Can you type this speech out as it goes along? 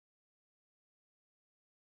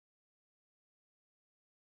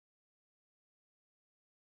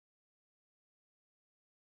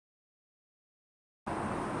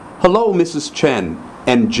Hello, Mrs. Chen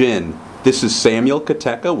and Jin. This is Samuel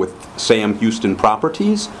Kiteka with Sam Houston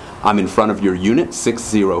Properties. I'm in front of your unit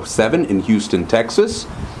 607 in Houston, Texas,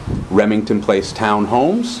 Remington Place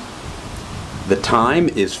Townhomes. The time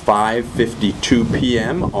is 5:52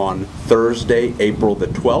 p.m. on Thursday, April the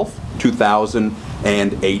 12th,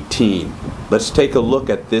 2018. Let's take a look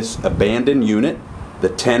at this abandoned unit. The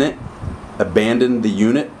tenant abandoned the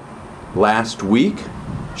unit last week.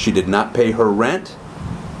 She did not pay her rent,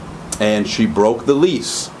 and she broke the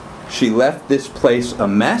lease. She left this place a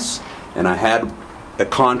mess, and I had a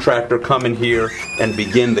contractor come in here and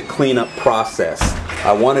begin the cleanup process.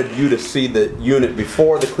 I wanted you to see the unit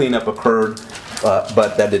before the cleanup occurred,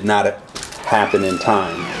 but that did not happen in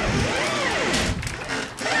time.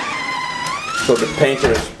 So the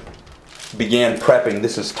painter began prepping.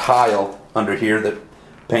 This is tile under here. The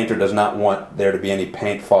painter does not want there to be any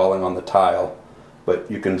paint falling on the tile, but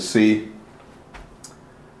you can see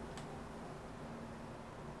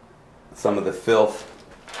some of the filth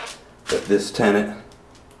that this tenant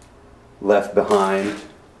left behind.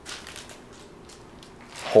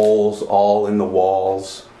 Holes all in the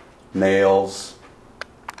walls, nails,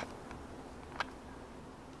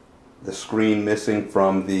 the screen missing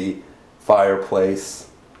from the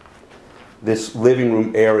fireplace. This living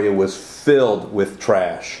room area was filled with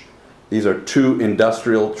trash. These are 2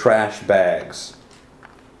 industrial trash bags,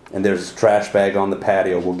 and there's a trash bag on the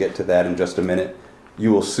patio. We'll get to that in just a minute.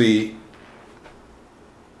 You will see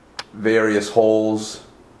various holes,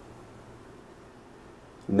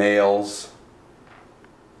 nails.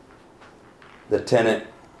 The tenant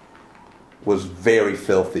was very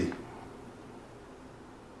filthy.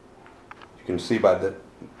 You can see by the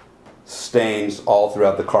stains all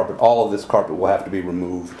throughout the carpet. All of this carpet will have to be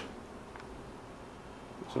removed.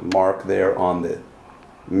 There's a mark there on the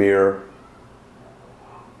mirror.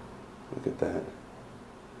 Look at that.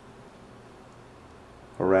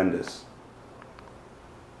 Horrendous.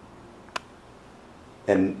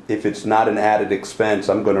 And if it's not an added expense,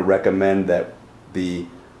 I'm going to recommend that the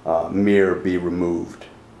mirror be removed.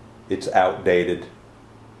 It's outdated.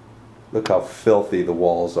 Look how filthy the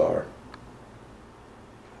walls are.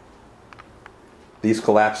 These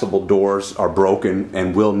collapsible doors are broken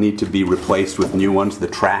and will need to be replaced with new ones. The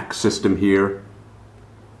track system here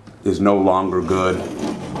is no longer good.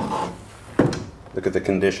 Look at the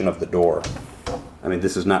condition of the door. I mean,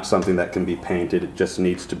 this is not something that can be painted. It just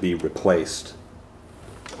needs to be replaced.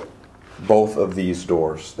 Both of these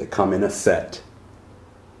doors, they come in a set.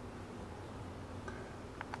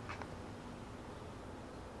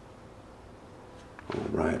 All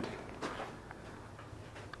right.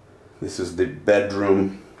 This is the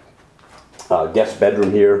bedroom, guest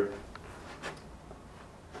bedroom here.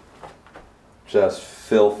 Just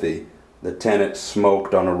filthy. The tenant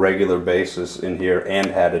smoked on a regular basis in here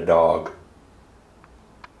and had a dog.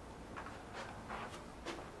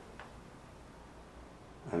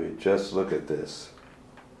 I mean, just look at this.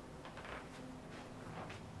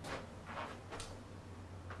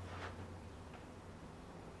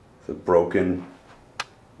 The broken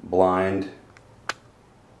blind.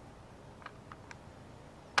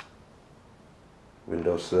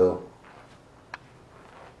 Windowsill.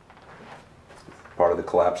 Part of the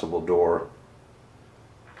collapsible door.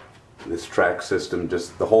 This track system,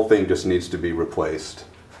 the whole thing just needs to be replaced.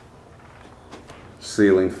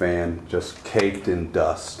 Ceiling fan just caked in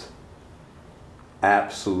dust.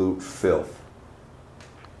 Absolute filth.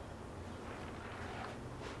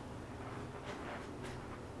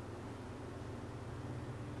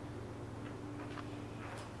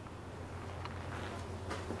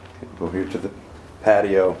 Go here to the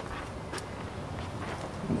patio.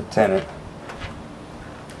 And the tenant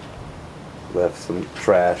left some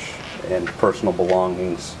trash and personal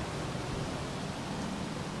belongings.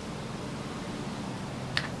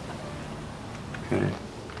 Okay.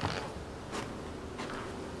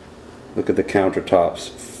 Look at the countertops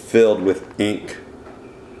filled with ink,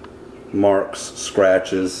 marks,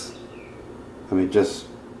 scratches. I mean, just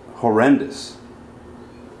horrendous.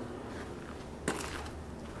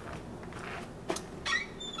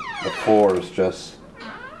 The floor is just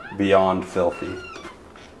beyond filthy.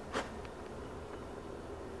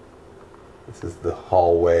 This is the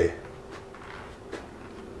hallway.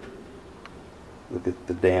 Look at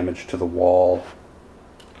the damage to the wall.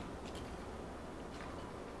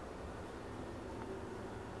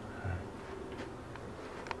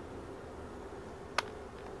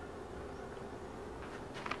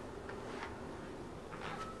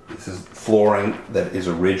 This is flooring that is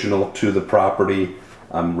original to the property.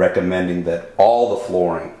 I'm recommending that all the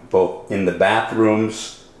flooring, both in the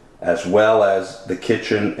bathrooms, as well as the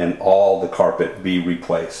kitchen and all the carpet be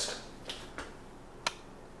replaced.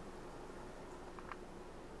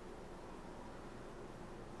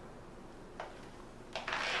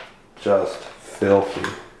 Just filthy.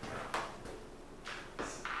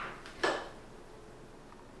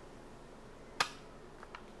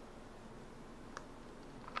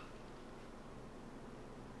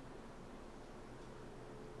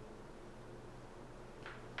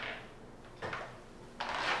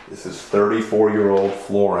 This is 34-year-old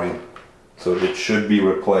flooring, so it should be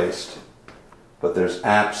replaced. But there's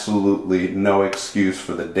absolutely no excuse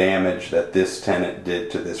for the damage that this tenant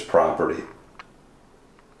did to this property.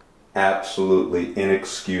 Absolutely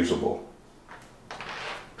inexcusable.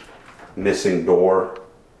 Missing door.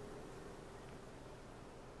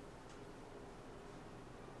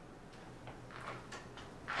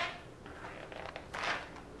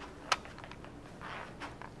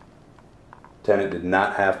 Tenant did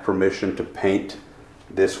not have permission to paint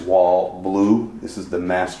this wall blue. This is the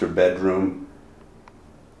master bedroom.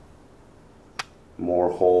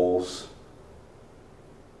 More holes.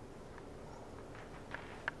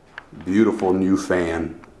 Beautiful new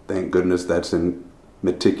fan. Thank goodness that's in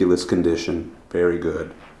meticulous condition. Very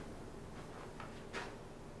good.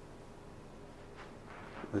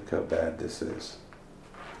 Look how bad this is.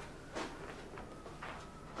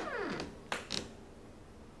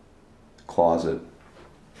 Closet.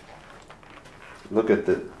 Look at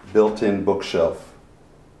the built-in bookshelf.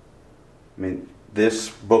 I mean, this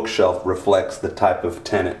bookshelf reflects the type of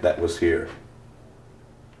tenant that was here.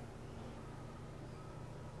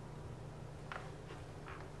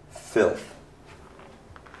 Filth.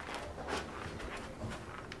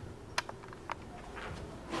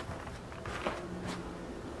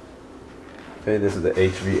 Okay, this is the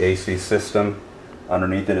HVAC system.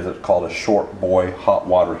 Underneath it is called a short boy hot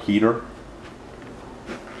water heater.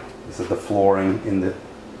 This is the flooring in the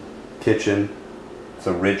kitchen. It's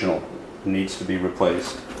original. It needs to be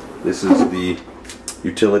replaced. This is the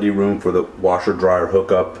utility room for the washer dryer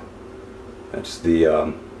hookup. That's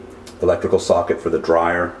the electrical socket for the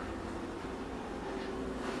dryer.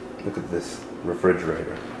 Look at this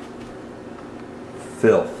refrigerator.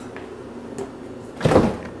 Filth.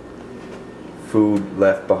 Food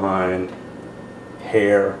left behind.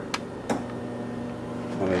 Hair.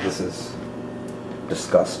 I mean, this is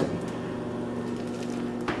disgusting.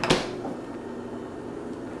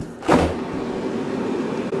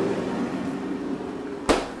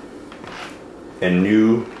 A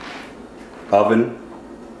new oven.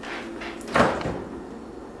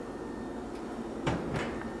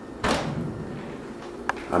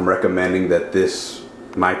 I'm recommending that this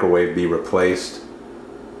microwave be replaced.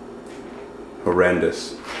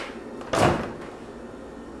 Horrendous.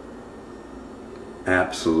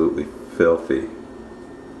 Absolutely filthy.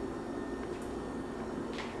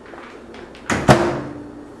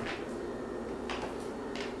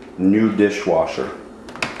 New dishwasher.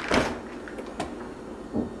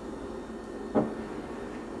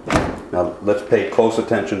 Now let's pay close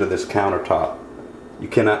attention to this countertop. You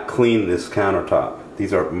cannot clean this countertop.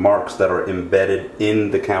 These are marks that are embedded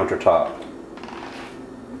in the countertop.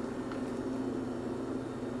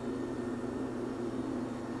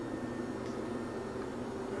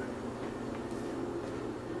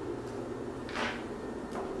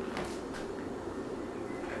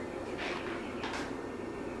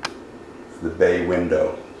 The bay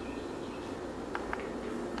window.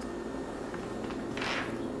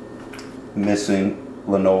 Missing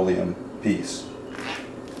linoleum piece.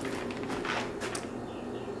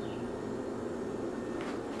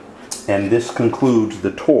 And this concludes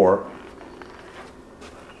the tour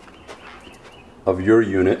of your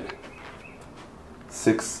unit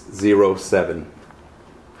 607.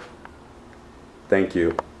 Thank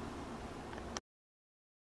you.